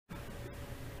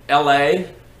LA,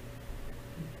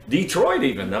 Detroit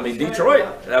even. I mean, Detroit,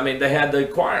 I mean, they had the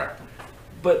choir.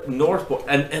 But Northport,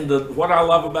 and what I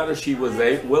love about her, she was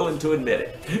willing to admit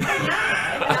it.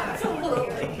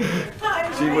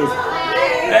 She was,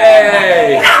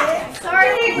 hey!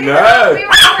 Sorry, No. we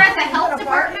were at the health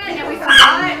department and we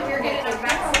forgot we were getting a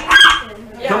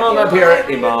vaccine. Come on up here,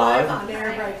 Emanne.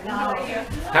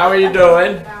 How are you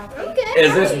doing? Okay.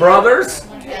 Is this brothers?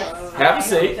 Have a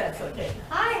seat.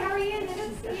 Hi, how are you? Good to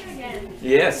see you again.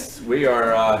 Yes, we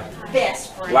are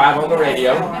live on the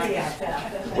radio.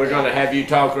 We're going to have you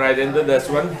talk right into this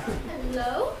one.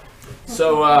 Hello.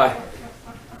 So,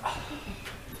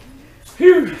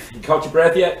 phew, you caught your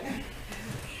breath yet?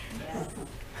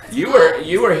 You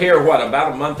were here, what,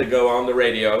 about a month ago on the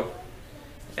radio,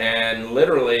 and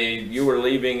literally you were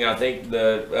leaving, I think,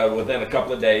 within a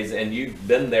couple of days, and you've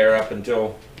been there up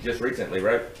until just recently,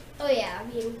 right? Oh yeah, I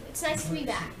mean, it's nice to be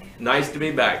back. Nice to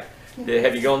be back.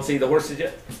 Have you gone and see the horses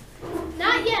yet?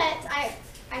 Not yet.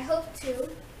 I hope to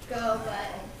go, but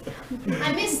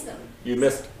I missed them. You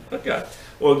missed. Okay.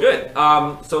 Well, good.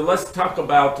 So let's talk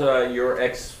about your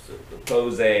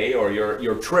expose or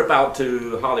your trip out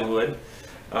to Hollywood.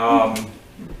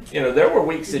 You know, there were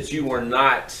weeks that you were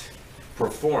not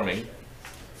performing.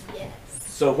 Yes.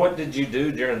 So what did you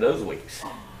do during those weeks?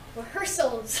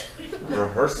 Rehearsals.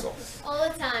 Rehearsals. All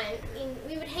the time. I mean,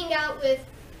 we would hang out with,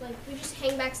 like, we just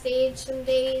hang backstage some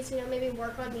days, you know, maybe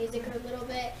work on music a little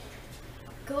bit.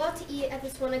 Go out to eat at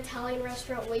this one Italian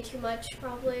restaurant way too much,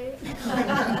 probably.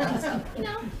 You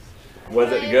know.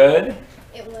 Was it good?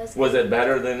 It was. Was it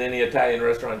better than any Italian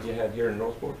restaurant you had here in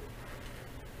Northport?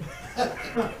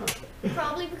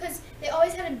 Probably because they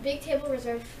always had a big table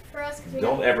reserved for us.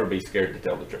 Don't ever be scared to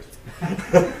tell the truth.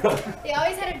 They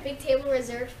always had a big table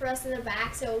reserved for us in the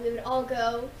back, so we would all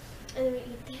go, and then we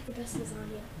eat. They had the best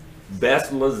lasagna.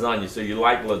 Best lasagna. So you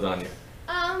like lasagna?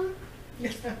 I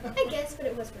guess, but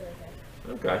it was really good.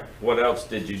 Okay. What else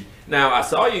did you? Now I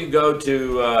saw you go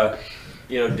to,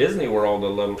 you know, Disney World a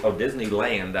little, or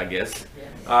Disneyland, I guess.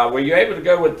 Were you able to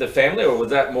go with the family, or was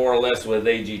that more or less with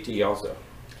AGT also?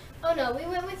 Oh no, we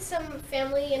went with some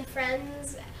family and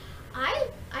friends. I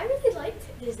really liked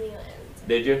Disneyland.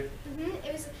 Did you?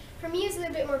 It was, for me, it was a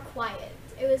little bit more quiet.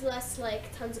 It was less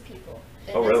like tons of people.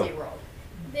 Oh really?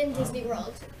 Than Disney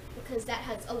World, because that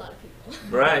has a lot of people.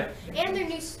 Right. And their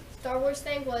new Star Wars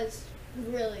thing was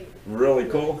really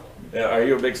cool. Yeah, are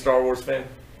you a big Star Wars fan?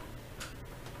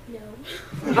 No.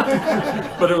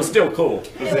 But it was still cool.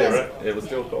 Right? It was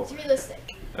still cool. It's realistic.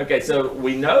 Okay, so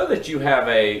we know that you have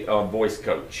a voice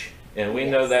coach, and we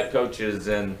know that coach is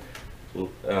in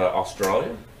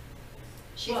Australia.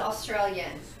 She's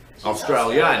Australian.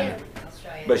 Australian.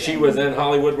 But she was in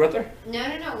Hollywood with her? No.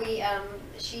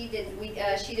 She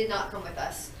did not come with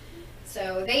us.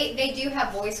 So they do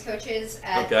have voice coaches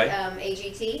at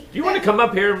AGT. Do you want to come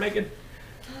up here and make it?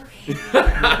 Okay.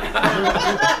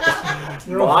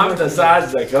 Mom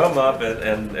decides to come up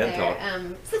and talk.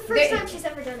 It's the first time she's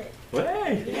ever done it.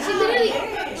 Hey.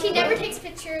 She never takes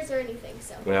pictures or anything,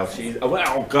 so. Well,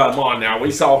 come on now.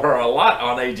 We saw her a lot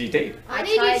on AGT. On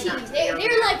AGT,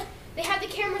 they're like, they have the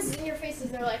cameras in your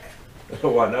faces. They're like.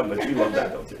 Oh, I know, but you love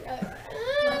that, don't you?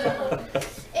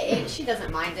 She doesn't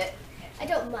mind it. I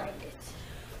don't mind it.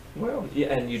 Well,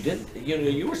 yeah, and you did. You know,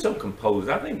 you were so composed.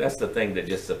 I think that's the thing that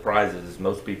just surprises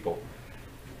most people.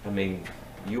 I mean,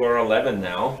 you are 11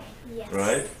 now, yes.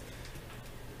 Right?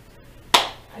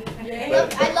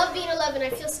 I love being 11. I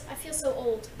feel so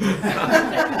old.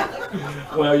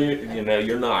 Well, you know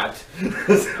you're not.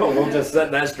 So we'll just set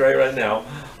that straight right now.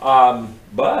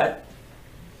 But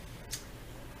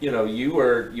you know you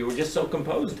were just so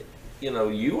composed. You know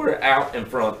you were out in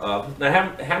front of.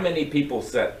 Now how many people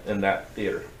sat in that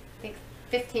theater? I think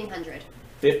 1,500.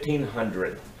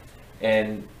 1,500,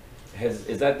 and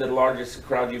is that the largest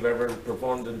crowd you've ever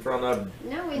performed in front of?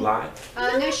 No, live.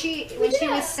 No, when she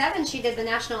was 7, she did the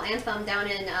national anthem down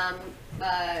in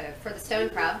for the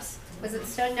Stone Crabs. Was it the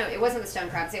Stone? No, it wasn't the Stone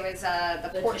Crabs. It was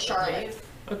the Port Charlotte.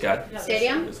 Okay.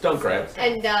 Stadium. Stone Crabs.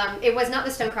 And it was not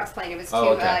the Stone Crabs playing. It was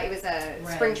it was a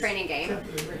spring training game,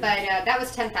 but that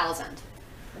was 10,000.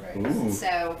 Ooh.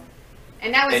 So,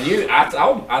 and that was. And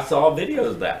I saw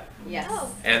videos of that. Yes.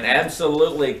 Oh. And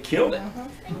absolutely killed it.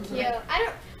 Thank you.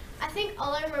 I think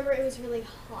all I remember, it was really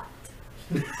hot.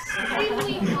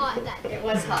 Really hot that day. It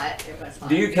was hot. It was hot.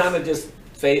 Do you kind of just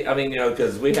fade? I mean, you know,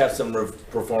 because we have some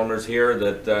performers here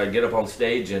that get up on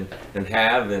stage and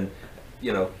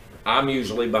you know, I'm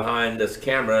usually behind this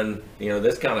camera, and you know,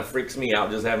 this kind of freaks me out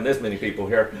just having this many people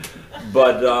here.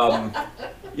 But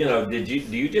you know, do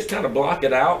you just kind of block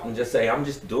it out and just say, I'm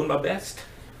just doing my best?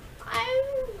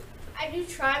 I do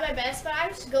try my best, but I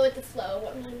just go with the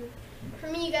flow. I mean, for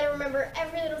me, you got to remember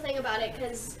every little thing about it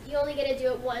because you only get to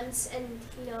do it once, and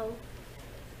you know,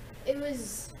 it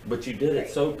was. But you did it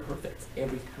so perfect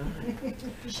every time.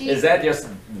 She, is that just?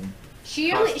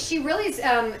 She really is.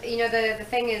 You know, the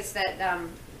thing is that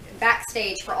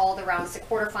backstage for all the rounds, the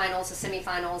quarterfinals, the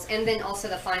semifinals, and then also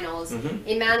the finals,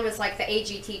 Emanne was like the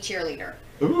AGT cheerleader.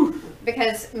 Ooh.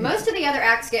 Because most of the other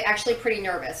acts get actually pretty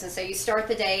nervous, and so you start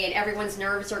the day and everyone's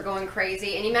nerves are going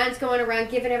crazy, and Emanne's going around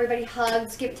giving everybody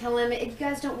hugs, telling them, you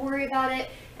guys don't worry about it,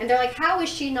 and they're like, how is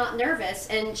she not nervous?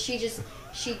 And she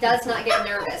does not get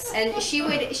nervous, and she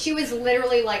was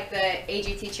literally like the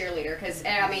AGT cheerleader, because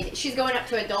I mean, she's going up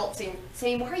to adults and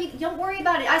saying, don't worry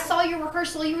about it, I saw your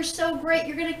rehearsal, you were so great,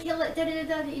 you're gonna kill it, da da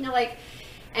da, you know, like,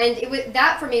 and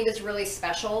that for me was really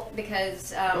special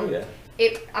because oh yeah.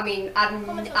 I mean, I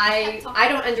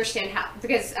don't understand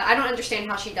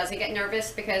how she doesn't get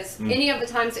nervous, because any of the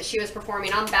times that she was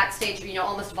performing, I'm backstage, you know,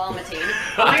 almost vomiting.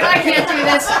 Like, I can't do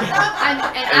this.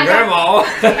 And Grandma.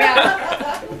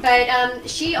 Yeah. But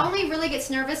she only really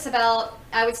gets nervous about,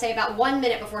 I would say, about 1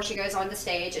 minute before she goes on the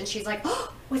stage, and she's like,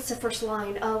 oh, what's the first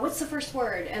line? What's the first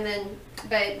word? And then,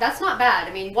 but that's not bad.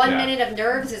 I mean, 1 minute of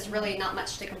nerves is really not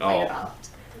much to complain about.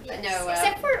 But no,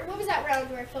 except for what was that round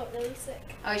where I felt really sick?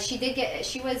 Oh, she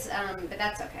was, but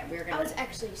that's okay. I was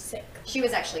actually sick. She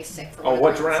was actually sick for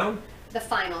which round? The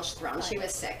finals round. She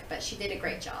was sick, but she did a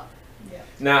great job. Yeah.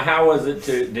 Now, how was it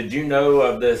did you know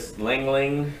of this Ling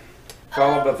Ling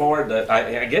fellow before? That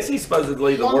I guess he's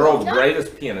supposedly the world's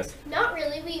greatest pianist. Not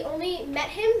really. We only met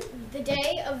him the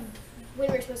day of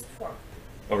when we were supposed to perform.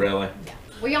 Oh, really? Yeah.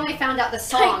 We only found out the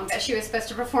song that she was supposed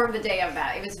to perform the day of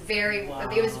that. It was very,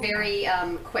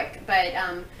 quick, but.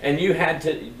 And you had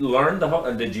to learn the whole.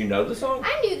 Did you know the song?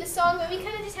 I knew the song, but we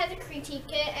kind of just had to critique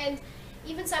it, and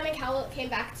even Simon Cowell came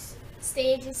back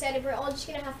stage and said, we're all just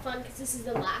gonna have fun because this is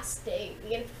the last day we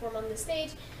get to perform on the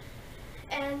stage.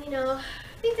 And you know,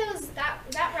 I think that was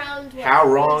that round. How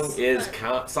wrong is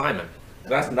Simon?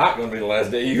 That's not going to be the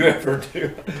last day you ever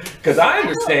do. Because I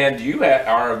understand you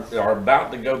are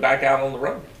about to go back out on the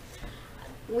road.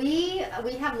 We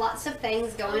have lots of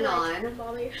things going on.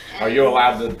 Are you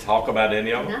allowed to talk about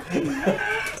any of them? Nothing.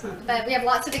 But we have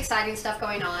lots of exciting stuff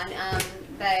going on.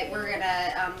 But we're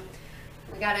gonna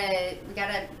we gotta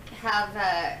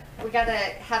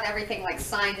have everything like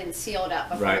signed and sealed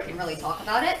up before we can really talk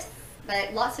about it.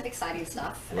 But lots of exciting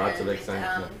stuff. Lots of exciting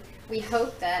stuff. We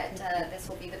hope that this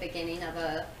will be the beginning of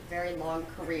a very long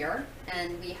career,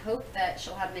 and we hope that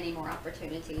she'll have many more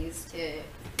opportunities to,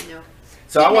 you know.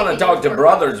 So I want to talk to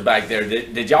brothers back there.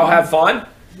 Did y'all have fun?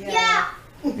 Yeah.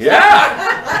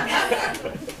 Yeah.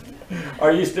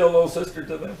 Are you still a little sister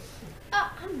to them?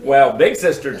 Well, big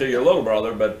sister to your little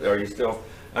brother, but are you still?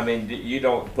 I mean, you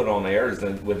don't put on airs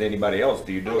with anybody else.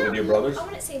 Do you do it with your brothers? I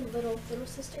wouldn't say little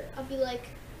sister. I'll be like.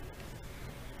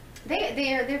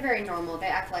 They're very normal. They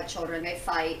act like children. They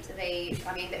fight.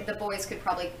 I mean, the boys could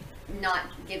probably not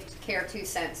care 2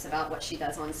 cents about what she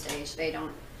does on stage. They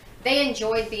don't. They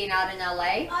enjoyed being out in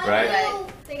LA, right?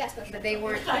 They got special. But they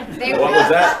weren't. What was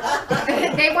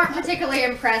that? They weren't particularly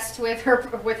impressed with her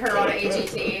on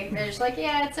AGT. They're just like,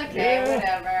 yeah, it's okay,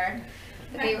 whatever.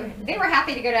 But they were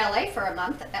happy to go to LA for a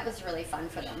month. That was really fun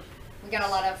for them. We got a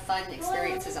lot of fun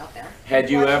experiences out there. Had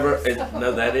you ever?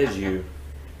 No, that is you.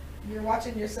 You're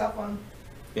watching yourself on.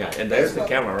 Yeah, and there's the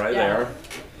camera right there.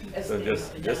 So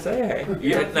just say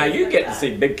hey. Now you get to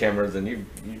see big cameras, and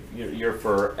you're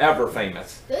forever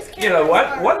famous. You know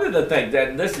what? One of the things,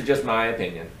 and this is just my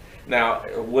opinion. Now,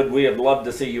 would we have loved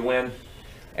to see you win?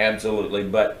 Absolutely,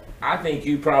 but I think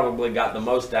you probably got the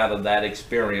most out of that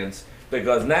experience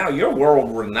because now you're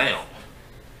world renowned.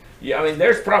 Yeah, I mean,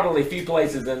 there's probably a few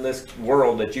places in this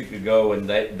world that you could go and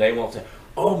they won't say,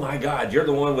 oh my God, you're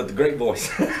the one with the great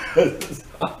voice.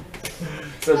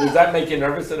 So does that make you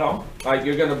nervous at all? Like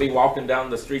you're going to be walking down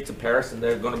the streets of Paris and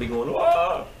they're going to be going,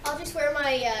 whoa. I'll just wear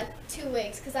my 2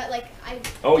 wigs because I.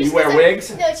 Oh, you wear wigs?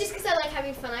 No, it's just because I like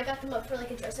having fun. I got them up for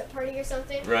like a dress-up party or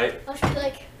something. Right. I'll just be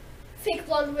like, fake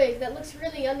blonde wig that looks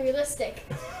really unrealistic.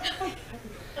 And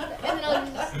then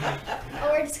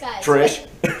I'll wear a disguise. Trish.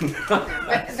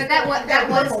 but that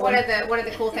was one of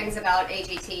the cool things about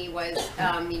AGT was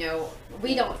you know,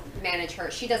 we don't manage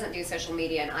her. She doesn't do social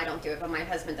media and I don't do it, but my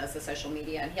husband does the social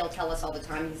media and he'll tell us all the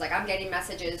time. He's like, I'm getting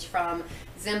messages from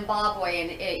Zimbabwe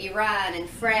and Iran and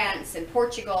France and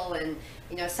Portugal and,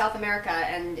 you know, South America,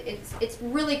 and it's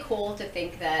really cool to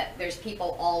think that there's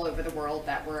people all over the world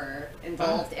that were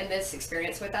involved in this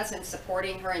experience with us and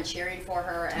supporting her and cheering for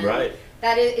her. And right.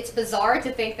 That is, it's bizarre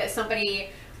to think that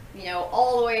somebody you know,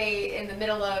 all the way in the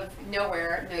middle of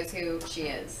nowhere knows who she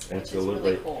is, which Absolutely. is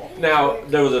really cool. Now,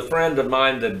 there was a friend of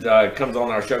mine that comes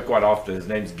on our show quite often. His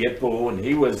name's Gitpool, and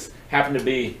he happened to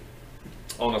be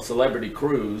on a celebrity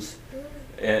cruise,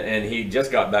 and he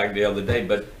just got back the other day,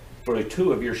 but for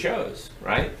 2 of your shows,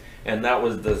 right? And that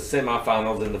was the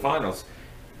semifinals and the finals.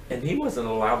 And he wasn't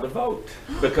allowed to vote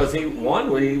because he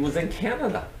was in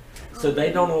Canada. So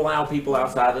they don't allow people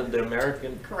outside of the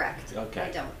American. Correct. Okay.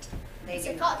 They don't. They Is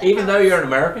do it not. called- Even though you're an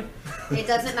American? It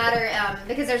doesn't matter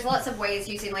because there's lots of ways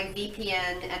using like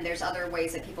VPN, and there's other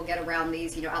ways that people get around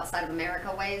these, you know, outside of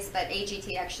America ways. But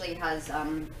AGT actually has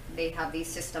they have these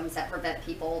systems that prevent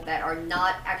people that are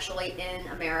not actually in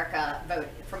America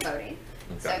from voting.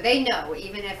 Okay. So they know,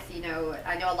 even if, you know,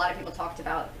 I know a lot of people talked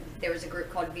about, there was a group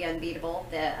called The Unbeatable,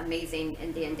 the amazing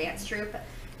Indian dance troupe,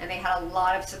 and they had a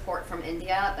lot of support from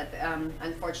India, but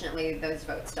unfortunately those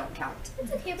votes don't count.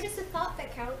 It's okay, but it's the thought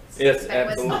that counts. Yes, But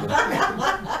it was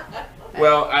absolutely.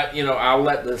 Well, I'll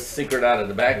let the secret out of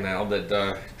the bag now that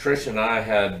Trish and I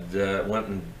had went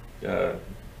and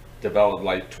developed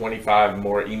like 25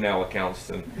 more email accounts.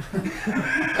 And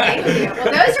Thank you. Well,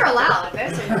 those are allowed.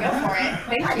 Those are, go for it.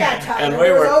 Thank I you. got tired. And And we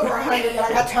we were- were over 100, I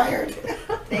got tired.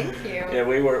 Thank you. yeah,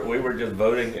 we were just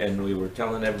voting, and we were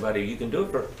telling everybody you can do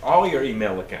it for all your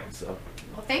email accounts. So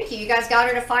Well, thank you. You guys got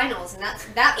her to finals, and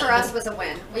that for us was a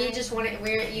win. We just wanted,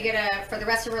 you get for the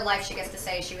rest of her life, she gets to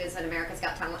say she was an America's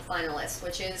Got Talent finalist,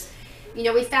 which is, you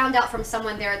know, we found out from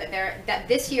someone there that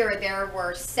this year there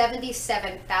were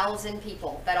 77,000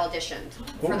 people that auditioned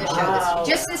for the Wow. show.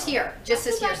 Just this year, That's a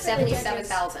lot for the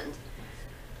 77,000.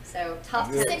 So top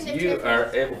 10. Signature you are.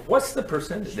 What's the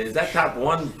percentage? Is that top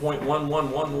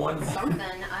 1.1111? Something,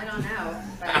 I don't know,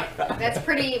 but that's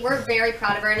pretty, we're very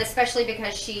proud of her, and especially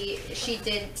because she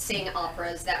did sing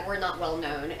operas that were not well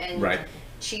known, and Right.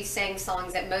 she sang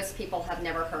songs that most people have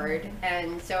never heard,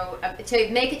 and so to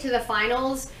make it to the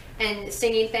finals and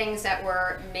singing things that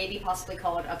were maybe possibly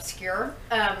called obscure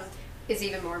is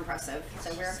even more impressive,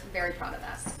 so we're very proud of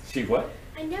that. She what?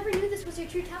 I never knew this was your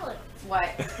true talent. What?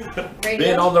 Being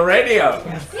Radio? on the radio.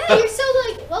 Yeah, you're so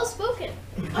like well spoken.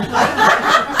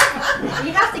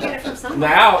 You have to get it from somewhere.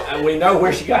 Now we know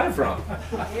where she got it from.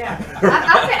 Yeah.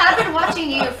 I've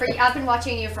been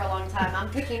watching you for a long time. I'm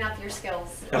picking up your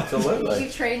skills. Absolutely. You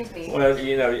trained me. Well,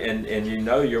 you know, and you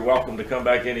know you're welcome to come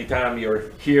back anytime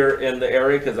you're here in the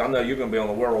area, because I know you're going to be on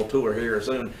the world tour here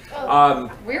soon.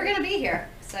 We're gonna be here,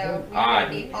 so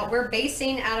we're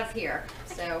basing out of here.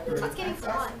 So It's getting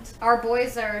hot. our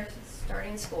boys are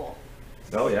starting school.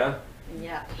 Oh yeah.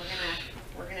 Yeah,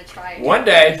 we're gonna try. One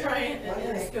day. Trying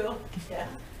in school. Yeah.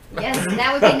 Yes,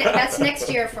 that would be that's next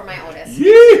year for my oldest.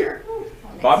 Yee! Next year.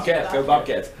 Bobcats, go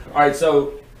Bobcats. All right,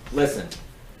 so listen.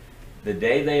 The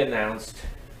day they announced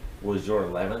was your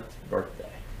 11th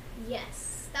birthday.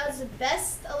 Yes, that was the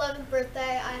best 11th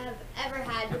birthday I have ever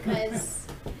had because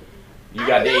You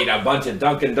got to eat a bunch of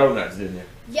Dunkin' Donuts, didn't you?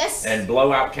 yes, And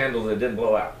blow out candles that didn't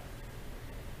blow out.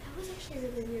 that was actually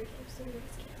really weird. It was the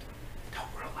weirdest candle. Don't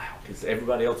real loud, because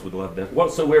everybody else would love that.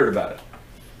 What's so weird about it?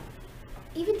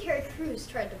 Even Terry Crews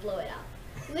tried to blow it out.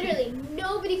 Literally,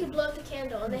 nobody could blow up the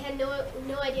candle, and they had no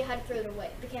idea how to throw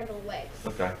the candle away.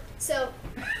 Okay. So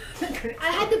I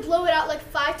had to blow it out like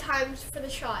 5 times for the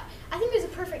shot. I think it was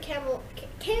a perfect candle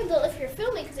if you're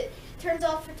filming because it turns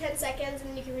off for 10 seconds and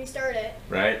then you can restart it.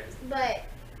 Right? But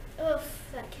oof,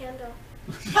 that candle.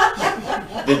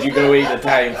 Did you go eat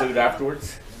Italian food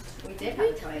afterwards? We did have We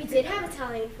Italian did food. have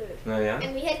Italian food, Oh, yeah?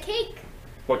 and we had cake,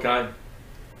 What kind?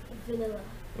 vanilla.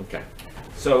 Okay.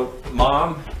 So,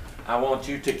 Mom, I want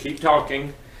you to keep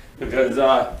talking because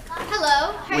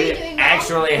Hello, how are you we doing, Mom?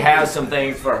 actually have some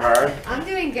things for her. I'm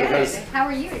doing good. Because- How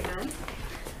are you, Emanne?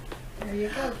 There you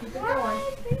go. Keep it Hi,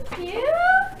 going. thank you.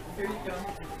 There you go.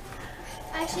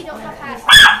 I actually don't have hats.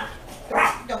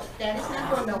 Don't. Daddy's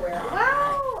not going nowhere.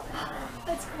 Wow.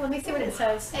 That's cool. Let me see what it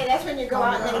says. Hey, that's when you go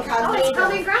out and then Oh, it's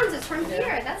Common come. Grounds. It's from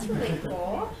here. That's really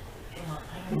cool.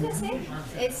 What does it say?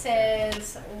 It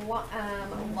says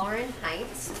Lauren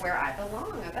Heights, Where I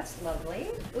Belong. Oh, that's lovely.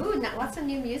 Ooh, lots of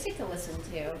new music to listen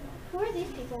to. Who are these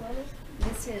people, Mommy?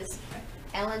 This is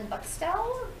Ellen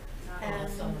Buxtell and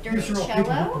These Dirty are all people who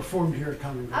Cello. performed here at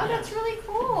Common Oh, Ground. that's really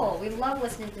cool. We love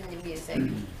listening to new music.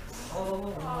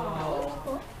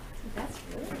 Oh, That's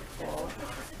really cool.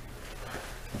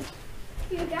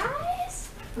 you guys?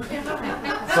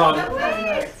 Some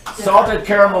salted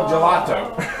caramel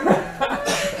gelato.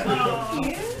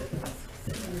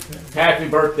 Happy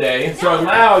birthday. So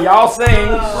now y'all sing.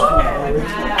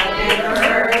 Happy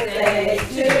birthday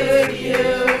to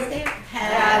you.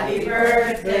 Happy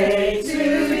birthday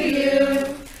to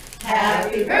you.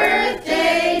 Happy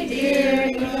birthday, dear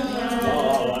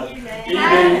you.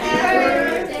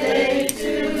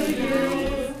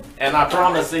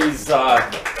 promise these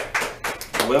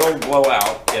will blow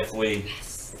out if we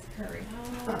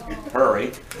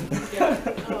hurry.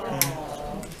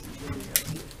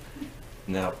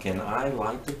 Now, can I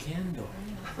light the candle?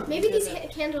 Maybe these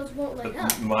candles won't light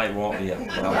up. Might won't, yeah.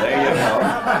 Well, there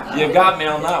you go. You got me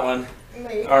on that one.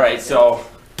 All right, so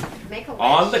Make a wish.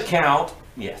 on the count,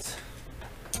 yes.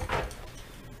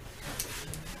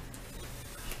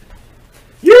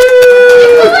 Yay!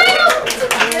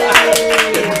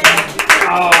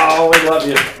 Oh, we love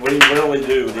you. We really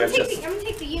do. I'm They're gonna just,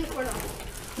 take the unicorn off.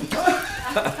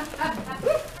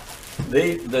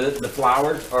 the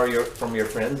flowers are from your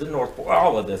friends in Northport.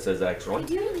 All of this is I actually.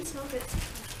 do really smell good.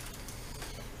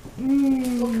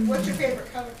 What's your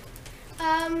favorite color?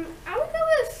 I would go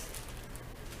with.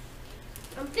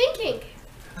 I'm thinking.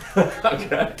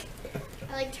 Okay.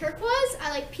 I like turquoise. I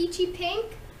like peachy pink,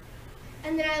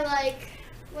 and then I like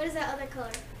what is that other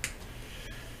color?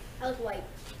 I like white.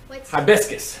 White's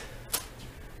Hibiscus.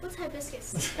 What's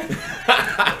hibiscus?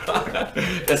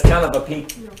 It's kind of a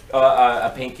pink,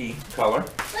 a pinky color,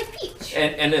 Like peach.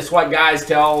 and it's what guys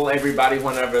tell everybody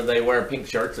whenever they wear pink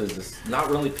shirts is it's not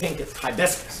really pink, it's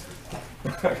hibiscus.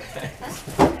 Okay.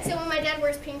 So when my dad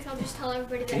wears pink, I'll just tell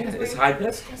everybody that Yeah, he's it's wearing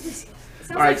hibiscus. hibiscus.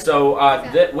 All right, so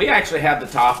we actually have the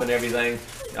top and everything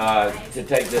to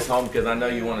take this home because I know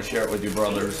you want to share it with your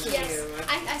brothers. Yes,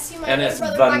 I see my And little it's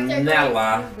brother back there going,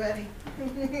 vanilla, Buddy.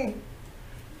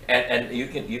 and you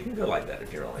can go like that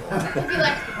if you're only one. he'd be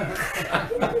like,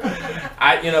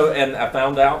 And I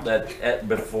found out that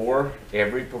before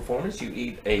every performance you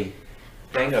eat a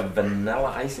thing of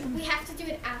vanilla icing. we have to do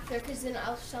it after because then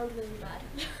I'll sound really bad.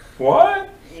 What?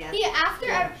 Yeah.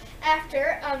 Yeah,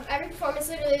 after every performance,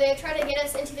 literally they try to get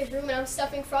us into the room and I'm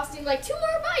stuffing frosting like 2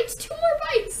 more bites, 2 more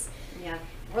bites. Yeah.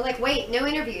 We're like, wait, no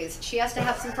interviews. She has to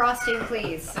have some frosting,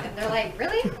 please. And they're like,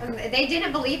 really? And they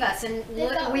didn't believe us. And They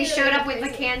thought we we were showed up with the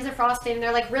crazy. cans of frosting. And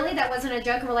they're like, really? That wasn't a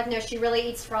joke? And we're like, no, she really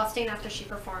eats frosting after she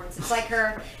performs. It's like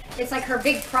her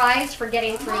big prize for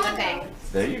getting through the thing.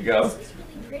 There you go. It's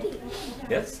really pretty.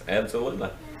 Yes, absolutely.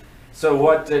 So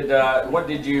what did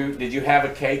you have a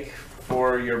cake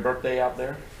for your birthday out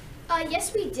there?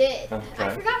 Yes, we did. Okay. I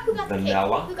forgot who got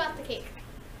Vanilla? the cake. Who got the cake?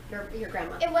 Your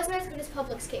grandma. It wasn't as good as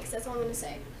Publix cakes. That's all I'm gonna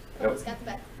say. Yep.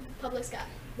 Publix got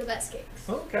the best cakes.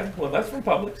 Okay, well that's from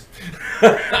Publix.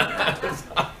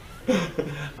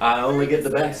 I only get the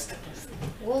best.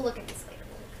 We'll look at this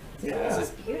later. Yeah. This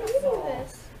is Look beautiful. at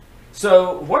this.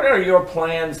 So what are your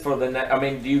plans for the next? I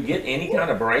mean, do you get any kind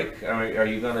of break? Are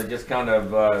you going to just kind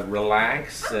of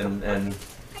relax and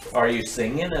are you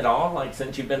singing at all? Like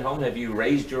since you've been home, have you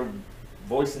raised your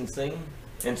voice and sing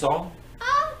in song?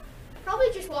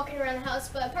 Probably just walking around the house,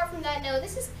 but apart from that, no.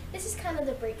 This is kind of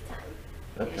the break time.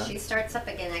 Yeah, Okay. she starts up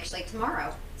again actually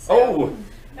tomorrow. So, Oh,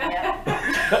 yeah.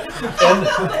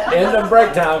 end of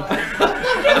break time.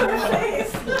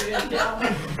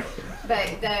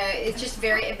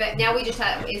 But now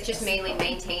it's just mainly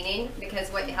maintaining because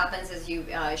what happens is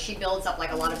she builds up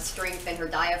like a lot of strength in her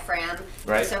diaphragm.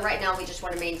 Right. So right now we just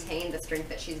want to maintain the strength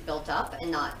that she's built up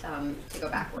and not to go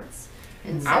backwards.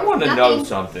 And so I want to know nothing-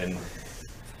 something.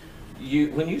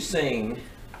 When you sing,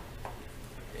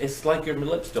 it's like your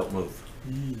lips don't move.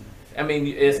 I mean,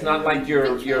 it's not like you're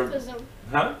Ventriloquism.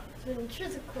 huh?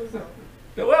 Ventriloquism.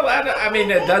 Well, I mean,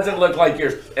 it doesn't look like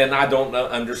you're, and I don't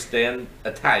understand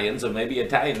Italian, so maybe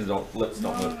Italians lips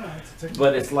don't move.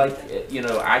 But it's like,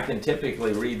 I can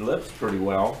typically read lips pretty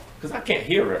well because I can't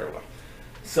hear very well.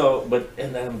 So,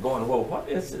 and then I'm going, well, what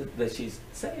is it that she's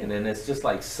saying? And it's just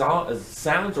like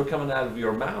sounds were coming out of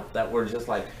your mouth that were just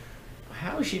like,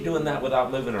 how is she doing that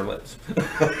without moving her lips?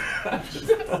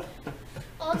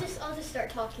 I'll just start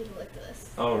talking like this.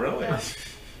 Oh, really?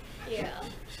 Yeah.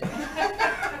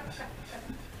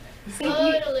 See, you-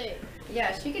 Totally.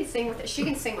 yeah, she can sing with it. She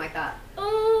can sing like that.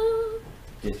 Oh.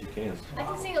 Yes, you can. I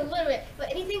can sing a little bit, but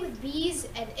anything with B's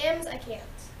and M's, I can't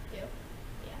do.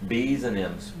 B's and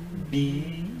M's.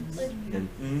 B's and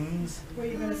M's. What are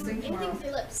you gonna sing Anything tomorrow? with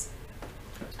your lips.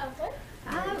 What?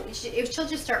 She'll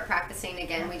just start practicing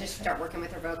again. We just start working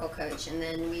with her vocal coach, and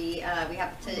then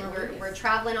we're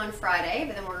traveling on Friday,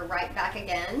 but then we're right back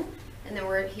again, and then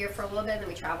we're here for a little bit, and then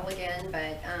we travel again.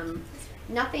 But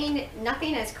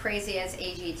nothing as crazy as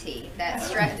AGT.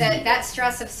 That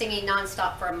stress of singing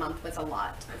nonstop for a month was a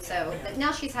lot. So but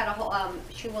now she's had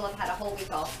she will have had a whole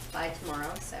week off by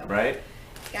tomorrow. So Right?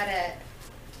 gotta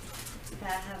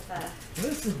have.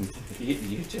 Listen,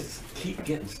 you just keep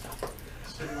getting stuff.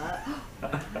 Wow,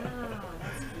 that's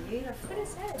beautiful. What it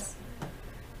says?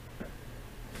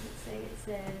 It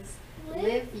says,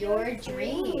 live your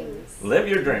dreams. Live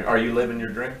your dream. Are you living your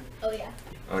dream? Oh yeah.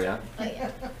 Oh, yeah? Oh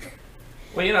yeah.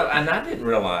 Well, and I didn't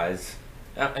realize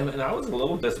And I was a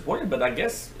little disappointed, but I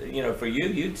guess, you know, for you,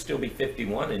 you'd still be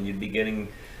 51 and you'd be getting,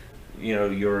 you know,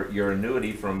 your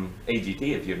annuity from AGT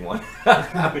if you'd won.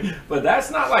 I mean, but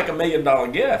that's not like $1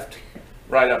 million gift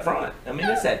right up front. I mean,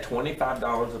 it's at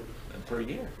 $25 per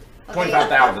year.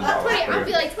 $25,000 per I'd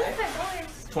be year. like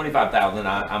 $25. 25,000.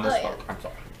 I misspoke. yeah. I'm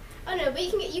sorry. Oh no, but you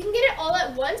can get it all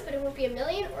at once, but it won't be $1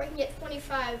 million, or you can get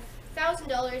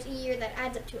 $25,000 a year that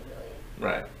adds up to $1 million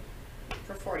Right.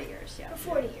 For 40 years, yeah. for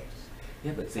 40 years.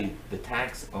 Yeah, but see, the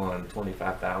tax on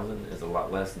 25,000 is a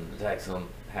lot less than the tax on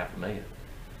 $500,000.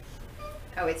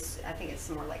 Oh, I think it's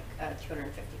more like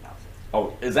 250,000.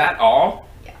 Oh, is that all?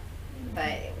 Yeah.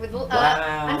 But with,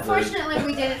 Wow. unfortunately,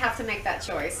 we didn't have to make that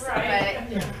choice. Right.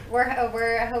 But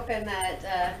we're hoping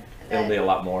that, It'll be a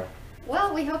lot more.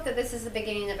 well, we hope that this is the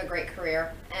beginning of a great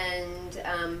career, and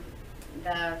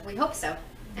we hope so.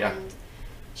 Yeah. And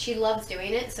she loves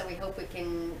doing it, so we hope we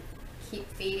can keep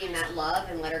feeding that love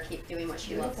and let her keep doing what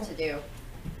she loves to do.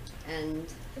 And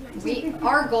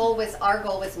our goal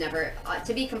was never,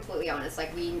 to be completely honest,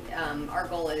 like our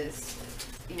goal is,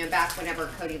 you know, back whenever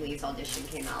Cody Lee's audition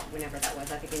came out, whenever that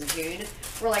was, I think in June,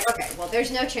 we're like, okay, well,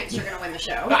 there's no chance you're going to win the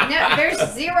show. No, there's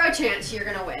zero chance you're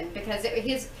going to win, because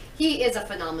he is a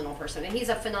phenomenal person, and he's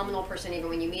a phenomenal person even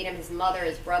when you meet him. His mother,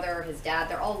 his brother, his dad,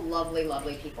 they're all lovely,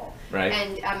 lovely people. Right.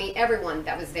 And I mean, everyone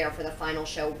that was there for the final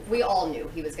show, we all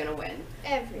knew he was going to win.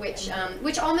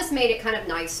 Which almost made it kind of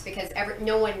nice, because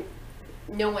no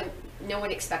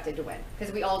one expected to win,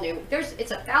 because we all knew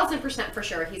it's 1,000% for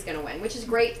sure he's going to win, which is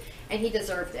great, and he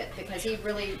deserved it because he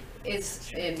really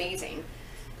is amazing.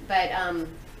 But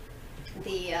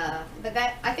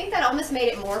I think that almost made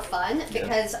it more fun,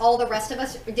 because all the rest of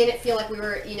us didn't feel like we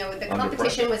were, you know, the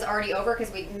competition was already over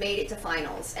because we made it to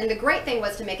finals, and the great thing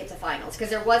was to make it to finals, because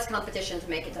there was competition to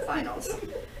make it to finals.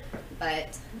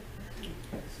 But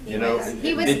You know, did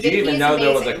you even know there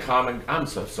was a amazing. common? I'm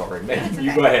so sorry, man. That's You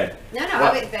okay. go ahead. No,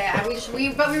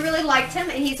 What? but we really liked him,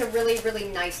 and he's a really, really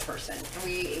nice person. And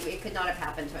it could not have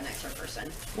happened to a nicer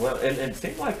person. Well, and it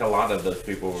seemed like a lot of those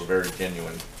people were very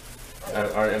genuine.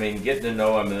 I mean, getting to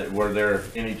know them, were there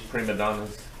any prima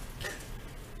donnas?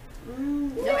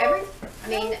 No,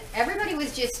 everybody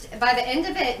was just, by the end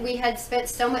of it, we had spent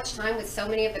so much time with so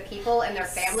many of the people and their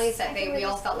families that we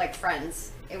all felt like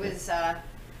friends. It was,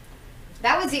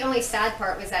 that was the only sad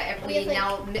part, was that we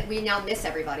now miss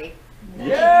everybody.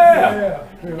 Yeah.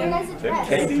 And as a The dress.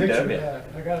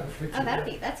 KDW. I got a picture.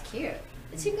 Oh, that's cute.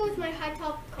 It should go with my high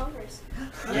top Converse.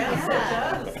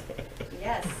 Yes.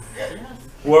 Yes.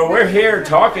 Well, we're here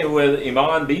talking with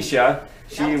Emanne Beasha.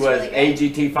 She That was was really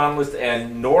good. AGT finalist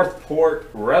and Northport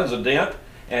resident,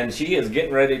 and she is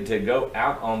getting ready to go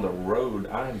out on the road.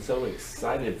 I am so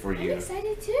excited for I'm you.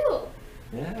 excited too.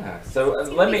 Yeah. So It's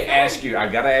gonna let be me fun. ask you. I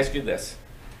gotta ask you this: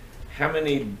 how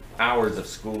many hours of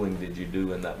schooling did you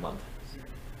do in that month?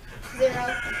 0.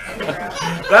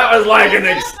 That was like an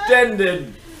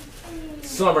extended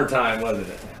summertime, wasn't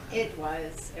it? It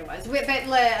was.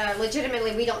 But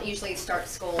legitimately, we don't usually start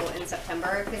school in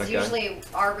September, because Okay. usually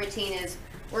our routine is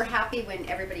we're happy when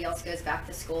everybody else goes back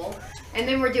to school, and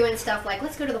then we're doing stuff like,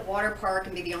 let's go to the water park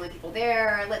and be the only people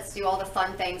there. Let's do all the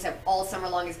fun things that all summer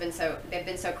long they've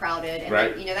been so crowded. And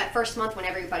Right. then, you know, that first month when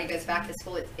everybody goes back to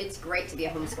school, it's great to be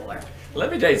a homeschooler.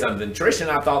 Let me tell you something. Trish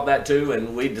and I thought that too,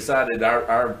 and we decided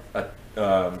our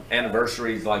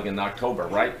anniversary's like in October,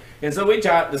 right? And so we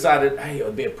decided, hey, it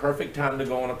would be a perfect time to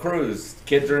go on a cruise.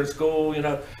 Kids are in school, you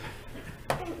know.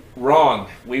 Wrong.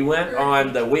 We went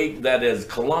on the week that is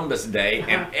Columbus Day,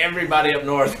 and everybody up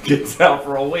north gets out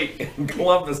for a week in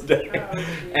Columbus Day,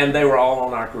 and they were all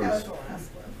on our That was cruise. the last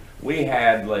one. We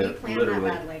had You planned literally.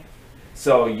 that badly.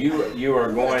 So you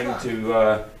are going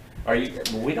to? Are you?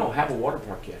 We don't have a water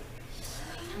park yet.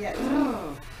 Yes.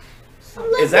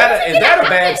 Is that a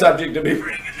bad subject to be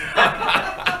bringing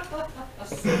up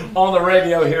on the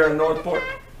radio here in Northport?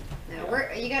 No,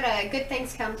 you gotta, good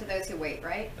things come to those who wait,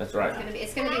 right? That's right.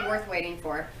 It's gonna be worth waiting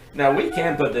for. Now we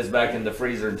can put this back in the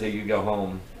freezer until you go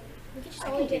home. We could just I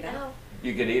all can eat do it that. now.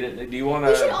 You could eat it. Do you want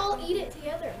We should to? all eat it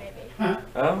together, maybe.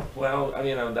 Oh well,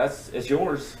 you know it's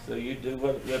yours, so you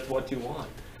do that's what you want.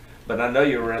 But I know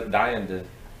you were dying to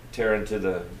tear into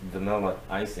the vanilla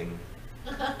icing,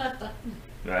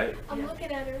 right? I'm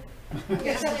looking at her.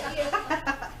 You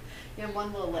have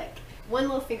one little lick. One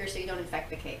little finger so you don't infect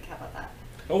the cake. How about that?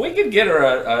 Well, we could get her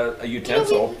a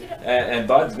utensil, we could- and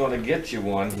Bud's going to get you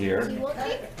one Do here. you want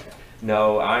cake?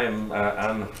 No,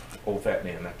 I'm old fat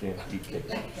man. I can't eat cake.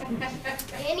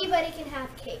 Anybody can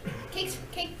have cake.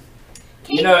 Cake.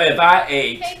 You know, if I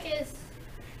ate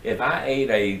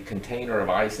a container of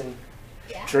icing,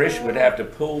 Yeah. Trish would have to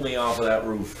pull me off of that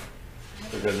roof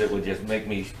because it would just make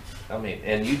me I mean,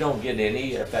 and you don't get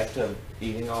any effect of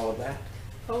eating all of that?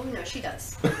 Oh no, she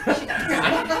does. She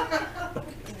does.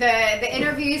 The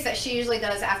interviews that she usually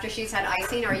does after she's had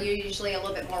icing are usually a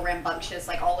little bit more rambunctious,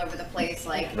 like all over the place.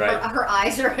 Like Right. her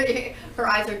eyes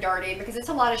are darting because it's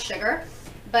a lot of sugar,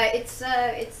 but it's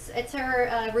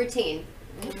her routine.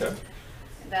 Okay.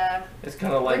 The It's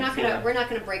kind of like we're not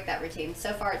gonna break that routine.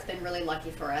 So far, it's been really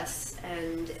lucky for us,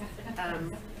 and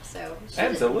so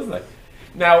Absolutely.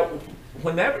 Now,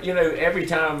 whenever, you know, every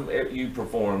time you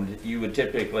performed, you would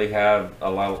typically have a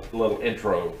little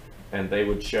intro, and they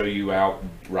would show you out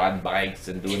riding bikes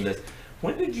and doing this.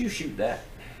 When did you shoot that?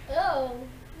 Oh,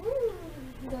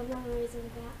 the memories of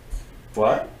that.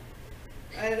 What?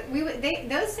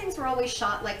 those things were always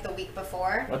shot like the week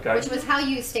before, Okay. which was how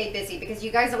you stayed busy because you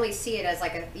guys only see it as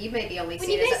like you maybe only When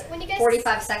see you it guys- as when you a guys-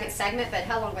 45-second segment, but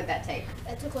how long would that take?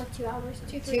 That took like 2 hours.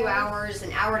 3 2 hours,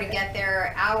 an hour to get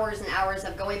there, hours and hours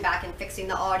of going back and fixing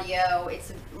the audio.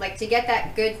 It's like to get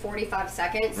that good 45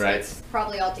 seconds, Right. it's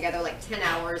probably altogether like 10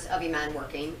 hours of Emanne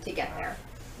working to get there.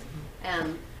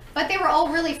 But they were all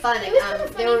really fun. It was kind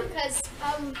of they funny were, because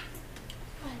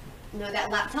no,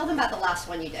 tell them about the last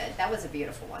one you did. That was a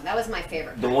beautiful one. That was my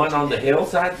favorite. The one on the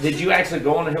hillside? Did you actually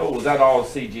go on the hill? Or was that all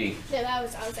CG? yeah, I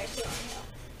was actually on the hill.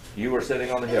 You were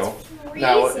sitting on the It hill. was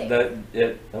Now, freezing.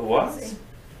 it was?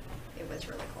 It was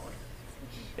really cold.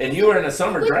 And you were in a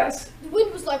summer dress? The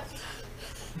wind was like.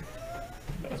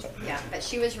 Yeah, but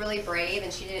she was really brave,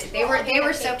 and she didn't. They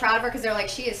were so proud of her because they're like,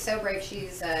 she is so brave. She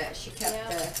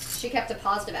kept a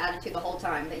positive attitude the whole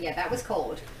time. But yeah, that was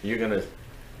cold. You're gonna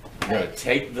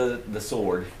take the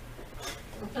sword.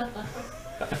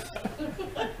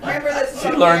 Remember this. She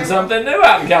learned something new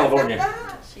out in California.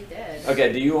 She did.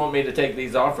 Okay, do you want me to take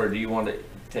these off, or do you want to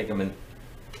take them in?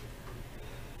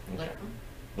 Okay.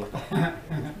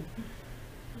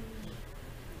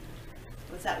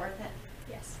 Was that worth it?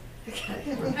 Yes.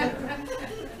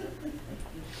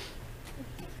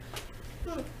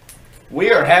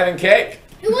 We are having cake.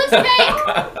 Who wants cake?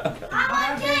 I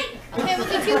want cake. Okay, we'll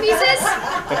do 2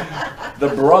 pieces. The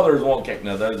brothers want cake.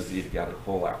 Now those you got to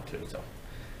pull out too. So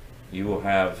you will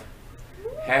have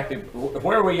happy.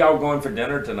 Where were y'all going for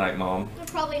dinner tonight, Mom? We're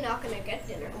probably not gonna get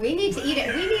dinner. We need to eat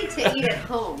it. We need to eat at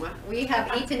home. We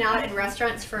have eaten out in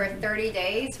restaurants for 30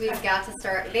 days. We've got to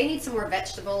start. They need some more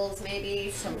vegetables,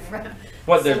 maybe some.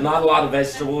 What? There's not a lot of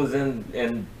vegetables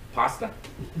in pasta.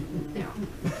 No.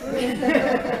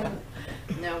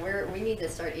 No, we need to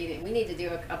start eating. We need to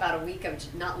do about a week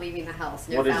of not leaving the house.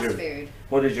 No fast food.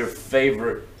 What is your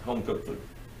favorite home cooked food?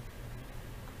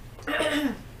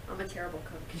 I'm a terrible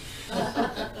cook.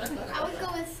 I would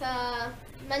go with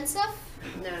mensaf,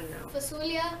 No.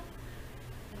 fasulia,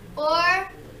 or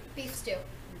beef stew.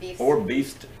 Beef. Or beef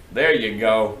stew. There you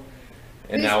go.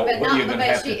 And now but what are you gonna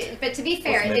have but to be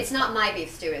fair, what's it's not my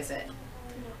beef stew, is it?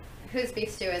 Whose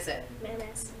beef stew is it?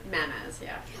 Mayonnaise. Mama's,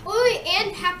 yeah. Oh wait,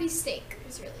 and Happy Steak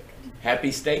is really good.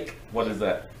 Happy steak? What is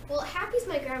that? Well, Happy's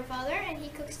my grandfather, and he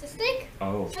cooks the steak.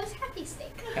 Oh, So it's Happy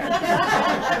Steak.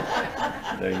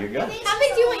 there you go. How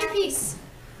big do you want your piece?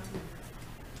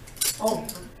 Oh.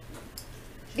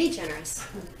 Be generous.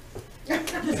 Mom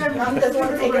doesn't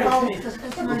want to take it home.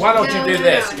 Why don't No, you do no,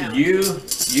 this? no,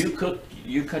 no.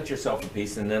 You cut yourself a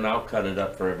piece, and then I'll cut it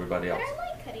up for everybody But else. I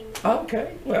like cutting.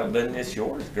 Okay, well then it's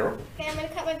yours, girl. Okay, I'm gonna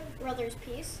cut my brother's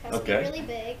piece. Has Okay. to be really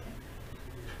big.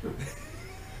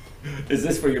 Is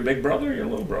this for your big brother or your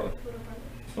little brother? Little brother.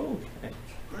 Oh, okay.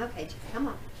 Okay, come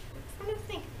on. I'm trying to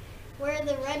think where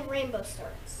the red rainbow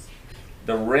starts.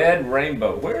 The red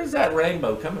rainbow. Where is that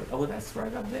rainbow coming? Oh, that's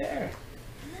right up there.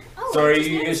 Oh, So I are just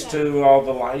you noticed used that. to all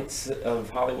the lights of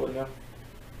Hollywood now?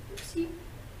 Oopsie.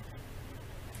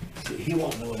 He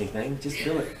won't know anything. Just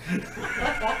do it.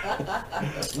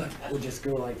 Look, we'll just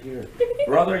go like here.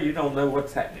 Brother, you don't know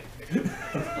what's happening.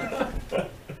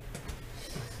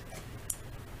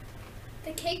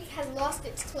 The cake has lost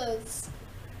its clothes.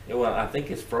 Well, I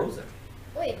think it's frozen.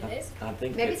 Wait, it is. I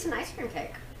think Maybe it's an ice cream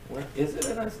cake. Well, is it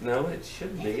a nice? No, it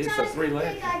shouldn't be. It's a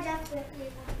 3-layer.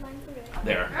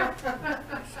 There.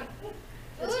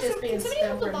 It's Ooh, just being can somebody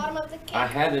hold the stubborn. bottom of the cake? I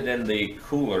had it in the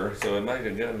cooler, so it might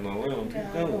have gotten a little too No,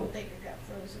 I cold. don't think it got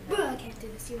frozen. Ugh, I can't do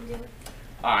this. You wanna do it?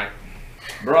 All right,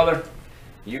 brother,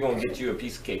 you're gonna get you a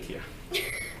piece of cake here.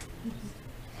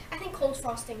 I think cold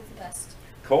frosting is the best.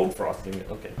 Cold frosting.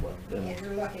 Okay, well then. Yeah,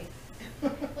 you're lucky.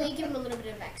 Well, you give him a little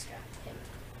bit of extra. Him.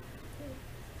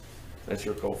 That's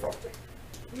your cold frosting.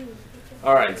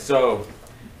 All right, so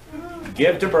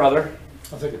give to brother.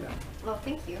 I'll take it down. Oh,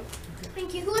 thank you.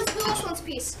 Thank you. Who else wants a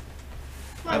piece?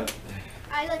 Come on.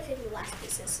 I like taking the last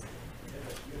pieces.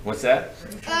 What's that?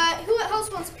 Who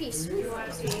else wants peace?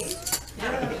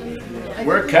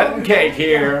 We're cutting cake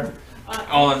here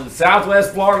on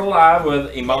Southwest Florida Live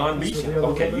with Emanne Beasha.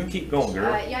 Okay, you keep going,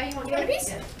 girl. Yeah, you want You want a to piece?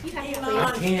 You have Emanne, one.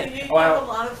 I can't. Do you Well- have a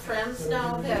lot of friends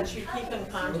now that you keep in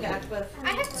contact with? I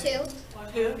have two.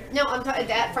 Too? No, I'm talking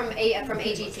that from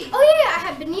AGT. Oh yeah, I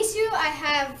have Benicio, I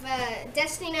have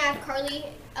Destiny, and I have Carly.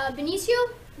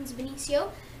 Benicio.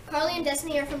 Carly and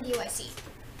Destiny are from DYC.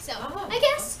 So Oh. I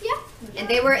guess, yeah. And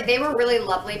they were really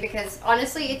lovely because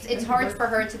honestly, it's hard for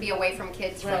her to be away from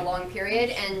kids for a long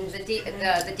period. And the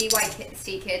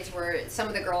DYC kids were, some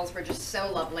of the girls were just so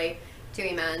lovely to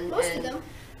Emanne.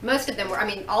 Most of them were. I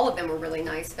mean, all of them were really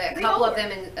nice, but a couple of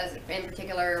them in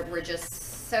particular were just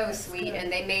so sweet,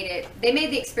 and they made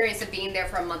the experience of being there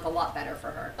for a month a lot better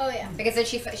for her. Oh yeah. Because then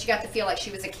she got to feel like she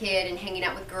was a kid and hanging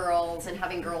out with girls and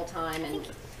having girl time, and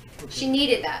she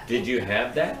needed that. Did you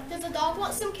have that? Does the dog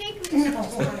want some cake?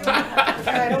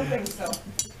 I don't think so.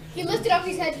 He lifted up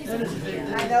his head. He's like,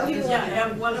 I know he yeah,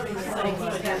 and one of the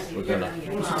things We're gonna-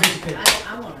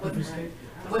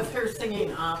 with her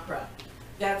singing opera,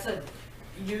 that's a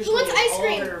usually Who wants ice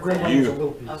cream? older You.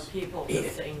 group of people to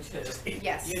sing to.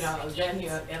 Yes. You know, then you,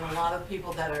 and a lot of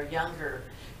people that are younger,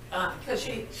 because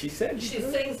She said. she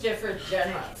sings different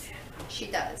genres. She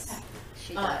does.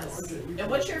 She does. And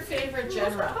what's your favorite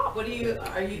genre? What are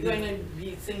you going to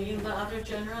be singing the other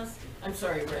genres? I'm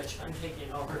sorry, Rich, I'm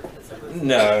taking over because I was.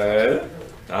 No.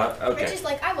 Rich Okay. is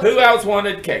like, I want Who cake. else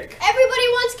wanted cake? Everybody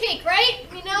wants cake, right?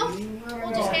 You know?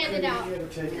 We'll just hand it out. No,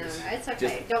 it's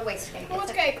okay. Don't waste cake. Who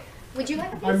wants It's okay. cake? Would you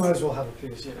like a piece? I might as well have a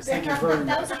piece, yes. Thank you very That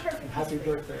much. was a perfect. Happy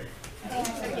birthday.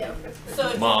 Thank you.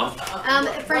 So, Mom.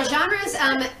 For genres,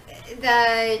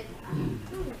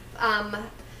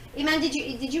 Emanne,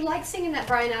 did you like singing that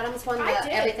Bryan Adams one? I the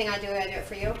did. Everything I Do it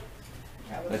for you.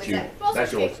 That's Was you. that-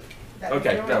 That's yours.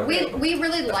 Okay. No. We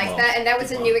really That's liked Mom. that, and that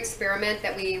was a Mom. new experiment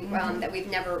that we've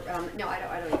never. No,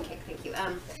 I don't eat cake. Thank you.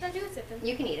 Can I do it, then?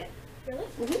 You can eat it. Really?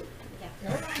 Mhm.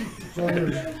 So, I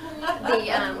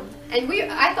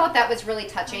thought that was really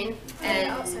touching,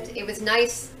 and it was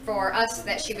nice for us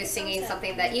that she was singing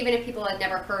something that even if people had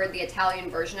never heard the Italian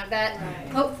version of that,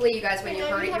 hopefully you guys, when you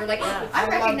heard it, you were like, oh, I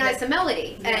recognize the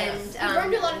melody, and You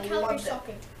burned a lot of calories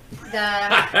talking.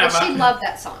 and she loved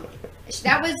that song.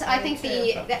 That was, I think,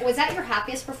 was that your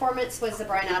happiest performance? Was the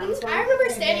Bryan Adams one? I remember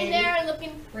standing there and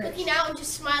looking out and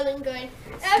just smiling, going,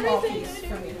 everything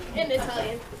in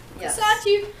Italian. Yes.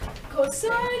 Cosaci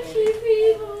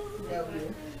vivo.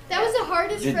 That was the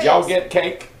hardest Did phrase. y'all get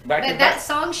cake back But in that back?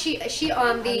 song,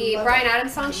 the Bryan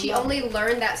Adams song, she only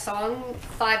learned that song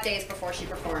 5 days before she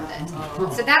performed it.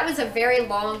 So that was a very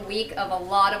long week of a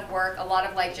lot of work, a lot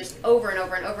of like just over and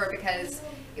over and over, because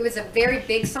it was a very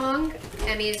big song.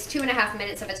 I mean, it's 2.5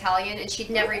 minutes of Italian, and she'd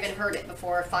never even heard it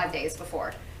before 5 days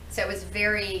before. So it was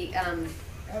very,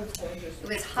 it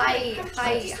was high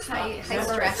stress.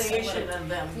 Memorization of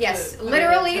them. Yes, to-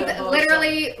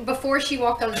 literally before she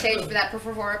walked on stage for that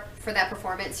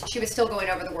performance, she was still going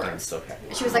over the I'm words. so happy.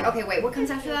 And she was like, okay, wait, what comes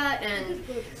after that? And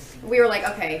we were like,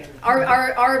 okay.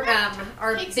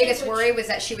 Our biggest worry was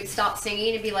that she would stop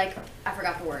singing and be like, I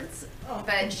forgot the words.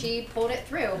 But she pulled it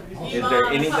through. Is there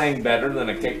anything better than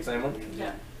a cake sandwich?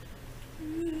 Yeah.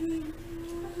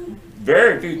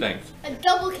 Very few things. A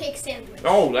double cake sandwich.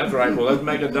 Oh, that's right. Well, let's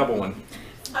make a double one.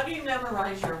 How do you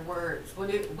memorize your words? What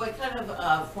kind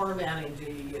of formatting do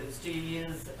you use? Do you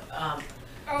use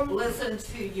listen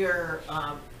to your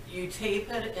you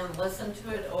tape it and listen to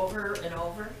it over and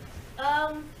over?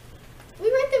 We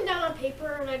write them down on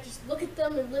paper, and I just look at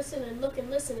them and listen and look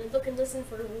and listen and look and listen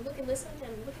for look and listen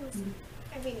and look and listen.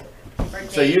 Every day.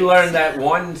 So you learned that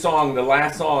one song, the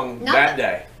last song, Not that the-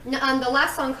 day. No, the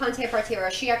last song, Conte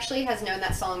Partira, she actually has known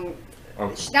that song.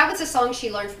 Okay. That was a song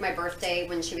she learned for my birthday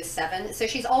when she was 7. So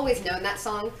she's always known that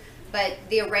song. But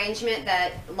the arrangement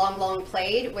that Long Long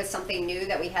played was something new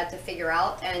that we had to figure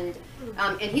out. And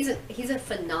he's a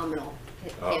phenomenal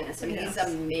pianist. I mean, he's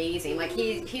amazing. Like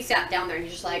he sat down there and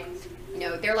he's just like, you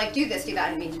know, they're like, do this, do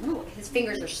that. I mean, ooh, his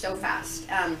fingers are so fast.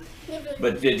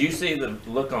 But did you see the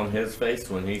look on his face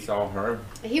when he saw her?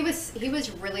 He was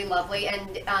really lovely,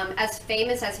 and as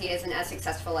famous as he is, and as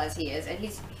successful as he is, and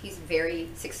he's very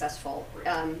successful.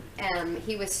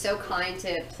 He was so kind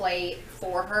to play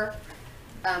for her,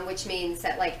 which means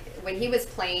that like when he was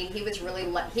playing, he was really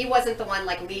he wasn't the one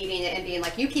like leading it and being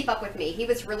like, you keep up with me. He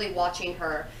was really watching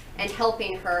her and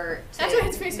helping her. That's what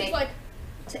his face was like.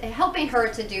 Helping her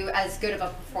to do as good of a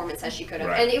performance as she could have.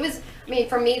 Right. And it was, I mean,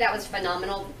 for me, that was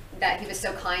phenomenal that he was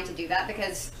so kind to do that,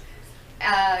 because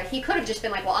he could have just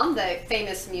been like, well, I'm the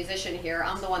famous musician here.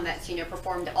 I'm the one that's, you know,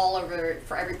 performed all over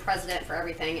for every president, for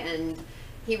everything. And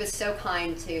he was so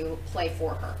kind to play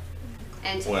for her.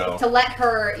 And Well. to let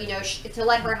her, you know, to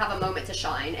let her have a moment to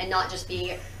shine and not just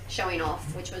be showing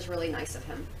off, which was really nice of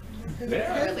him.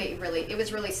 Yeah. Really, it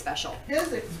was really special.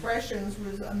 His expressions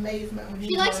was amazement when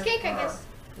He likes cake, I guess.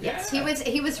 Yes, he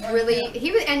was really,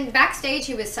 and backstage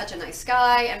he was such a nice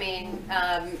guy. I mean,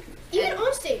 Even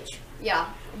on stage. yeah,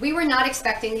 we were not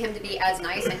expecting him to be as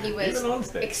nice, and he was Even on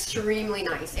stage. extremely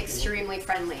nice, extremely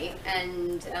friendly,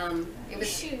 and it was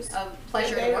Shoes. a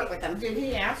pleasure to work with him. Did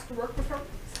he ask to work with her?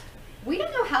 We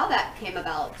don't know how that came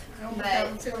about, I don't have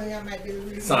a but feeling that might be the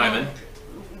reason. Simon,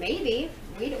 maybe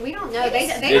we don't know. They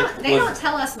Did- don't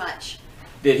tell us much.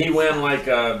 did he win like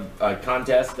a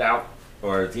contest out,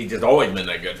 or has he just always been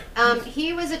that good?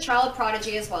 He was a child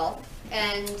prodigy as well,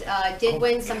 and did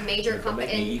win some major Don't make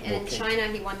me eat more in cake. China.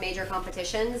 He won major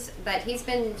competitions, but he's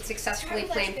been successfully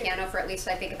playing piano for at least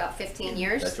I think about 15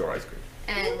 years, That's your ice cream.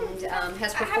 and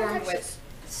has performed with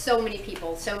so many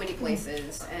people, so many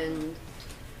places, and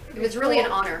it was really an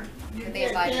honor You that they get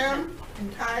invited him. him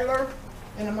and Tyler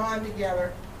and Emanne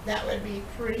together. That would be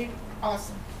pretty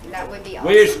awesome. That would be awesome.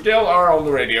 We still are on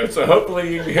the radio, so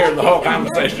hopefully you can hear the whole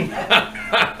conversation.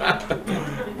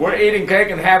 We're eating cake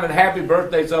and having a happy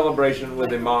birthday celebration with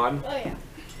Emanne. Oh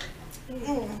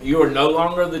yeah. You are no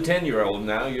longer the 10-year-old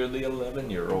now, you're the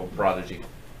 11-year-old prodigy.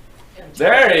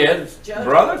 There he is.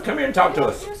 Brother, come here and talk to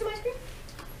us. You want some ice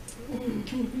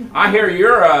cream? I hear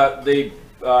you're the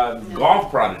golf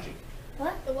prodigy.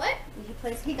 What? The what?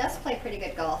 He does play pretty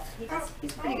good golf.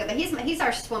 He's pretty good, but he's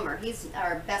our swimmer. He's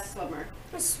our best swimmer.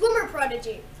 A swimmer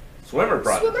prodigy. Swimmer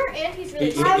prodigy. Swimmer, and he's really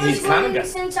He- smart. I was he's kinda swimming got-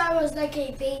 since I was like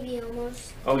a baby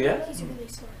almost. Oh, yeah? He's really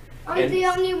smart. I'm And- the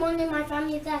only one in my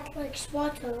family that likes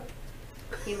water.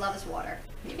 He loves water.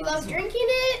 He loves drinking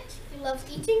it. He loves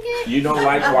eating it. You don't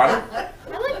like water?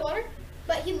 I like water,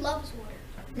 but he loves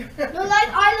water. No, like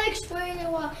I like swimming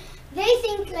in water. They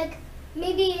think like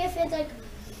maybe if it's like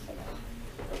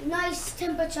nice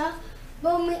temperature,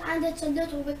 and it's a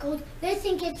little bit cold, they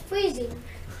think it's freezing.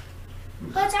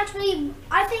 But it's actually,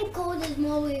 I think cold is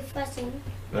more refreshing.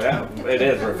 Yeah, it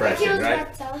is It refreshing, feels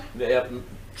right? better. Yep.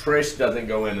 Trish doesn't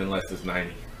go in unless it's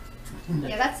 90.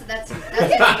 Yeah, that's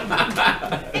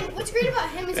And what's great about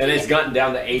him is And he- it's gotten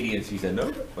down to 80, and she said,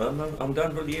 no, I'm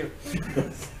done for the year.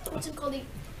 what's it called?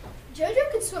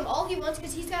 JoJo can swim all he wants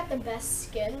because he's got the best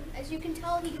skin. As you can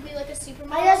tell, he could be like a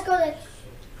supermodel. I just go like,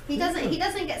 he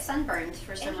doesn't get sunburned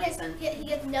for some and he has, reason. he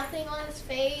gets nothing on his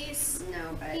face. No,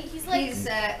 but He's like-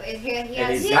 he And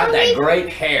has he's got that great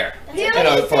hair. That's You it.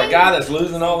 know, for a guy that's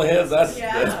losing all of his, that's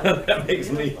Yeah. that makes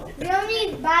me. the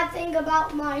only bad thing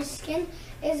about my skin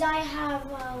is I have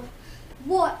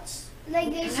warts.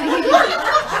 Like they say,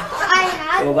 I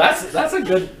had. Well, that's a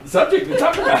good subject to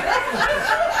talk about.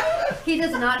 He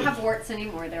does not have warts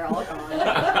anymore. They're all gone.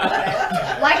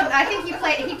 Like I think he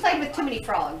played with too many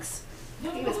frogs.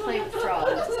 He was playing with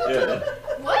frogs. Yeah.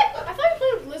 What? I thought he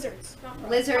played with lizards. Not frogs.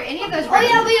 Lizard, any of those. Oh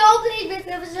yeah, we all played with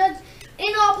lizards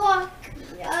in our park.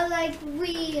 Yeah. Like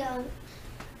we,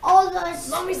 all of us.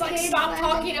 Mommy's like, kids stop went,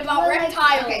 talking like, about we're like-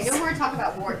 reptiles. Okay, no more talk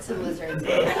about warts and lizards.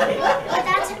 But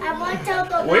that's I want to tell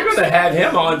the. We're gonna have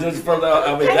him on just for the.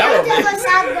 I mean, I that want to tell would the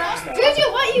sad backstory.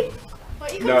 JoJo, what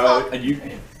you be. come No, talk? you.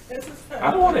 This is fun.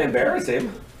 I don't want to embarrass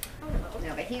him.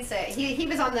 No, but he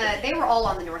was on the. They were all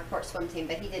on the Northport swim team,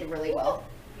 but he did really well.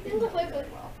 He didn't go play with it.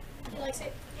 He likes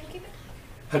it. You keep it.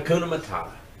 Hakuna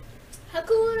Matata.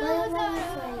 Hakuna What a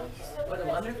Matata. What a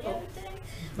wonderful.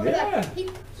 Yeah.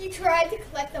 He tried to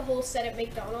collect the whole set at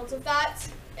McDonald's of that,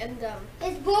 and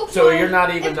It broke. So my, you're not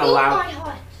even it broke allowed- my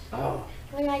heart Oh.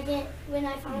 when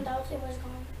I found out it was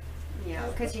gone. Yeah,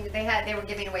 because they were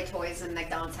giving away toys and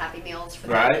McDonald's Happy Meals for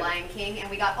the Right. Lion King, and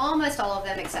we got almost all of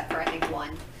them except for I think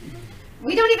one.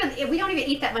 We don't even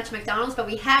eat that much McDonald's, but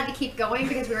we had to keep going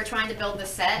because we were trying to build the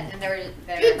set, and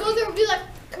he'd go there and be like,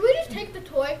 "Can we just take the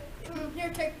toy? Here,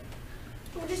 take.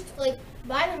 We'll just like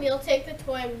buy the meal, take the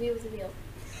toy, and leave the meal."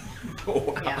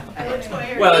 Yeah. Which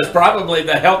way are Well, you- it's probably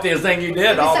the healthiest thing you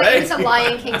did all day. It's a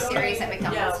Lion King series that Yeah,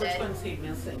 McDonald's which did. one's he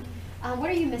missing? What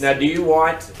are you missing? Now, do you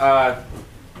want?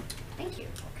 Thank you.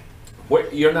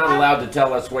 You're not allowed to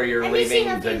tell us where you're Have you seen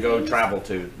leaving a to few go things? travel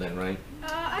to, then, right?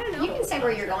 I don't know. You can say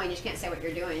where you're going, you just can't say what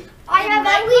you're doing. I have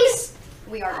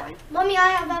every. We are going. Mommy, I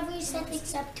have every set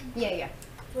except Yeah.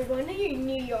 We're going to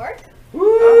New York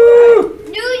Woo!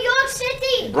 New York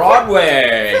City.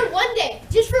 Broadway. for one day.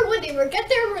 Just for one day. We'll get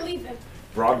there and we're leaving.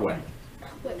 Broadway.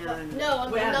 Wait, No, what? no. No,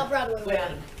 I'm When? not Broadway.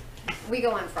 When? We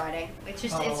go on Friday. It's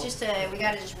just we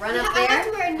gotta just run Yeah, up I there, have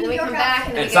to wear a and New then we York come back,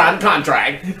 and then It's we on go.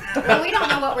 contract. Well, we don't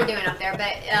know what we're doing up there,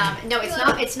 but no,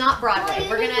 it's not Broadway.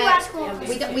 We're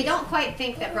gonna we don't quite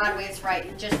think that Broadway is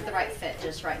just the right fit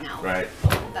just right now. Right.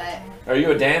 But Are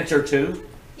you a dancer too?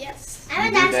 Yes. You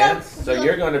I'm do a dance? dancer. So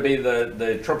you're going to be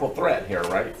the triple threat here,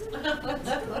 right?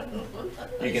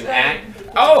 You can act.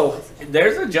 Oh,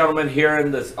 there's a gentleman here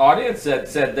in this audience that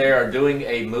said they are doing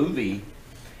a movie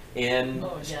in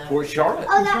Port Charlotte.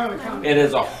 Oh, Trying to that. come. It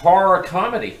is a horror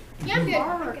comedy. Yeah, I'm good.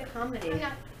 I'm horror good. comedy.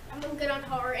 I'm good on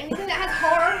horror. Anything that has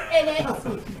horror in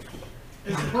it.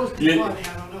 It's supposed to be You- funny,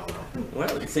 I don't know.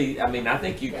 Well, see, I mean, I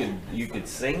think you could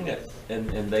sing it,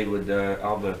 and they would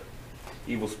all the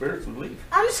evil spirits would leave.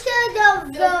 I'm scared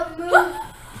of the moon.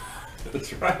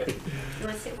 That's right. You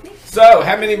want to sit with me? So,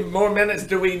 how many more minutes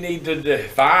do we need to do?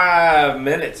 5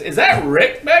 minutes. Is that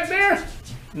Rick back there?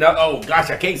 No. Oh gosh,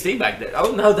 I can't see back there.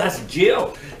 Oh no, that's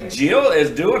Jill. Jill is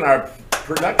doing our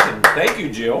production. Thank you,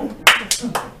 Jill.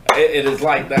 It is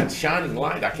like that shining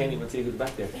light. I can't even see who's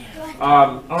back there.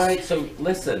 All right. So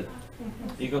listen,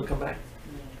 you gonna come back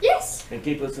Yes. and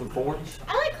keep us informed?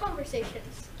 I like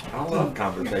conversations. I love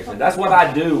conversation. That's what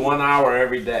I do 1 hour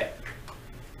every day.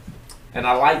 And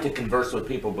I like to converse with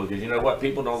people because you know what?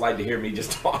 People don't like to hear me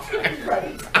just talk.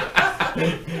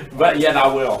 But yet I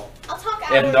will. I'll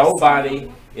talk hours. If nobody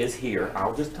is here,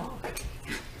 I'll just talk.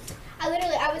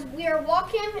 We were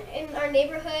walking in our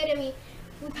neighborhood and we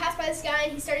passed by this guy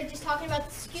and he started just talking about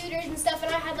the scooters and stuff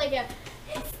and I had like a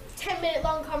 10-minute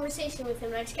long conversation with him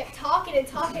and I just kept talking and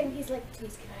talking and he's like,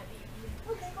 please can I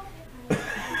be here? Okay, go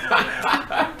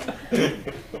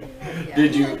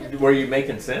ahead. Were you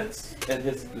making sense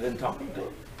in talking to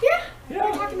him? Yeah. We were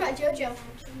Yeah. talking about JoJo.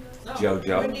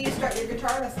 JoJo. When do you start your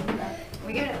guitar lesson?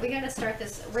 We gotta start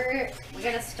this. We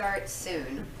gotta start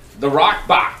soon. The Rock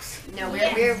Box. No,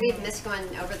 we've missed going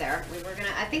over there. We were gonna.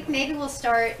 I think maybe we'll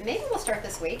start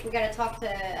this week. We gotta talk to.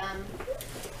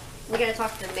 We gotta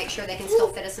talk to them, make sure they can still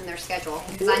fit us in their schedule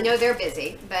because I know they're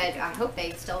busy, but I hope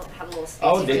they still have a little space.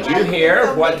 Oh, to did do you it.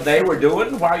 hear what they were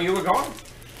doing while you were gone?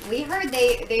 We heard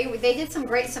they did some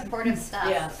great supportive stuff.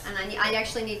 Yes. And I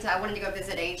actually I wanted to go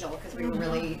visit Angel because we were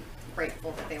really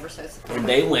grateful that they were so supportive. And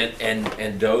they went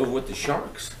and dove with the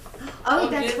sharks. Oh,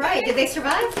 that's right. Did they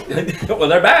survive? Well,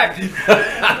 they're back.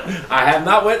 I have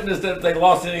not witnessed that they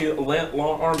lost any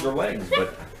long arms or legs,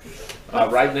 but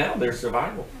right now they're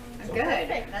survival. Good.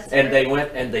 That's And they great.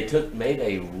 went and they made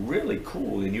a really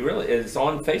cool, and it's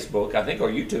on Facebook, I think, or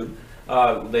YouTube.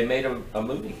 They made a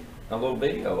movie, a little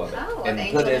video of it, Oh, and of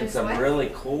put Angel in and some Sweat?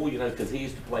 really cool, because he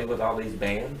used to play with all these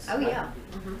bands. Oh yeah.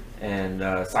 And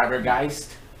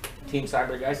Cybergeist, Team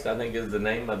Cybergeist, I think is the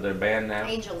name of their band now.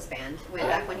 Angel's band went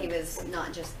back when he was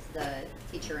not just the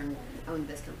teacher and owned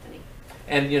this company.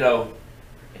 And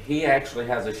he actually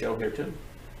has a show here too,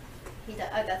 He does,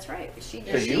 oh, that's right.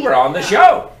 because you were on the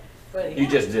show. But You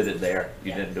just did it there.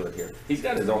 You didn't do it here. He's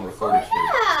got his own recording studio.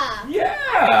 Yeah.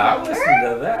 Yeah, I listened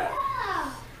to that.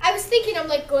 I was thinking, I'm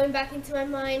like going back into my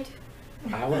mind.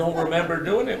 I don't remember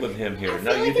doing it with him here. I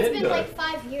No, feel you like it's did been do like it.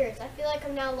 5 years. I feel like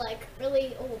I'm now like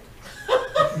really old.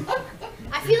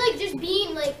 I feel like just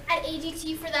being like at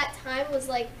AGT for that time was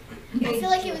like, I feel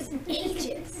like it was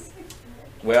ages.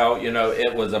 Well,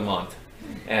 it was a month.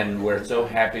 And we're so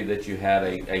happy that you had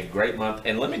a great month.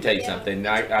 And let me tell you something.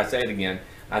 I say it again.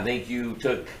 I think you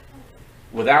took,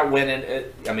 without winning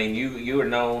it, I mean, you are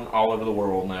known all over the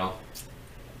world now.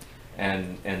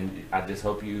 And I just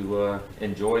hope you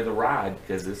enjoy the ride,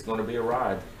 because it's going to be a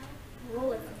ride.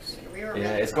 Roller coaster. We were Yeah,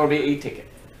 really it's going to be an e-ticket.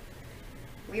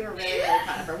 we were really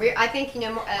proud of her. I think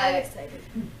I'm excited.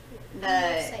 I'm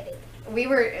the excited. we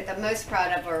were the most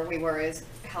proud of her. We were is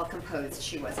how composed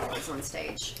she was always on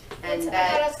stage, and I got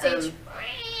that. off stage.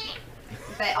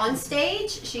 But on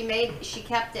stage, she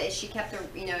kept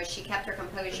her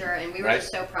composure, and we were Right.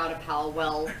 just so proud of how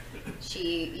well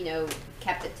she,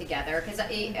 kept it together. Because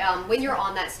when you're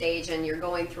on that stage and you're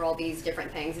going through all these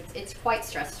different things, it's quite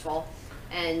stressful,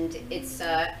 and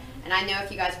and I know if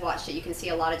you guys watched it, you can see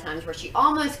a lot of times where she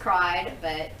almost cried,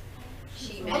 but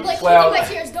she I'm managed. like Well- keeping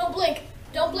my tears. Don't blink.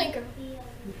 Don't blink her.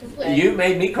 Don't blink. You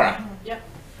made me cry. Yep.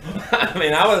 I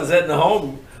mean, I was sitting at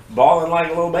home bawling like a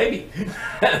little baby.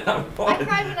 I'm going,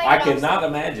 cried when I I got off cannot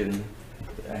imagine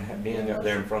being up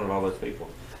there in front of all those people,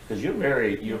 because you're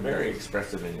very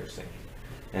expressive in your singing,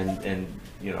 and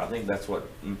I think that's what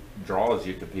draws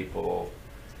you to people,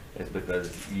 is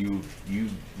because you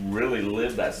really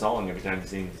live that song every time you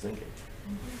sing it.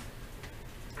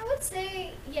 I would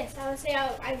say yes. I would say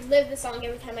I live the song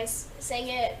every time I sing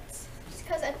it. Just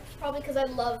because probably because I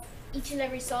love each and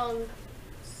every song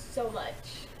so much.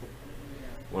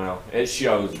 Well, it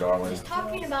shows, darling. Just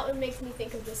talking about it makes me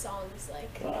think of the songs,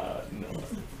 like. No.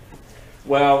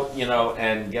 Well, you know,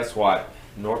 and guess what?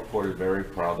 Northport is very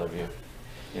proud of you.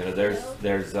 You know,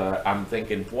 there's I'm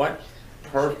thinking, what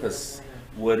purpose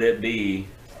would it be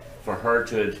for her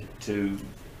to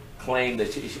claim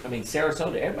that I mean,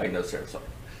 Sarasota, everybody knows Sarasota.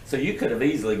 So you could have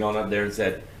easily gone up there and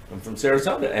said, I'm from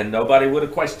Sarasota, and nobody would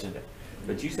have questioned it.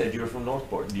 But you said you were from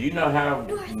Northport. Do you know how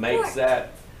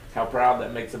how proud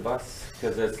that makes of us?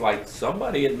 Because it's like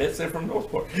somebody admits they're from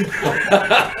Northport.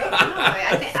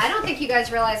 I don't think you guys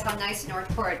realize how nice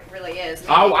Northport really is.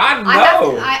 Maybe. Oh, I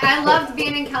know. I loved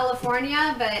being in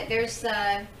California, but there's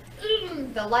the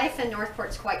life in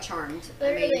Northport's quite charmed.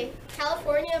 Literally,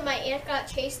 California, my aunt got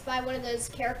chased by one of those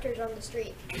characters on the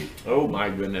street. Oh my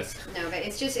goodness. No, but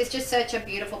it's just such a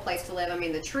beautiful place to live. I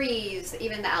mean, the trees,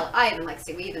 even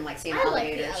we even like seeing I like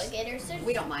alligators. the alligators.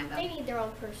 We don't mind them. They need their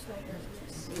own personal business.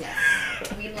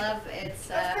 Yes, we love it's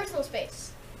personal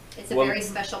space. It's a very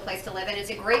special place to live, and it's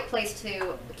a great place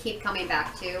to keep coming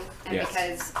back to. And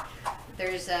because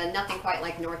there's nothing quite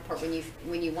like Northport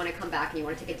when you want to come back and you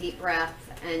want to take a deep breath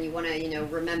and you want to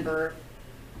remember.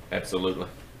 Absolutely.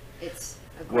 It's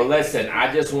a great well, listen,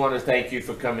 I just want to thank you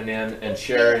for coming in and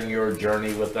sharing your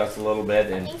journey with us a little bit,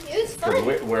 and thank you. It's fun.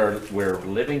 we're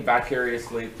living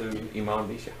vicariously through Emanne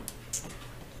Beasha.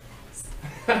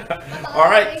 All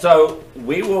right, so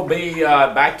we will be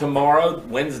back tomorrow,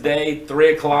 Wednesday,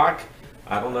 3 o'clock.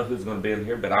 I don't know who's going to be in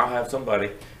here, but I'll have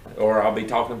somebody, or I'll be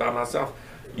talking about myself.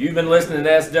 You've been listening to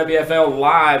SWFL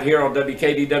live here on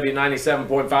WKDW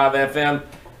 97.5 FM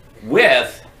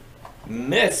with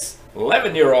Miss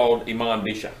 11-year-old Emanne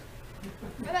Beasha.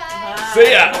 Bye-bye.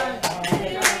 See ya.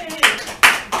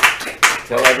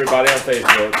 Tell everybody on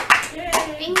Facebook.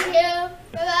 Thank you.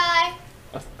 Bye-bye.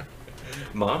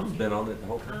 Mom's been on it the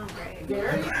whole time. Oh, great.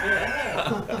 Very good.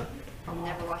 I'll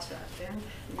never watch that again.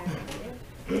 Never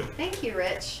did. Thank you,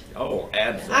 Rich. Oh,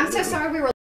 absolutely. I'm so sorry we were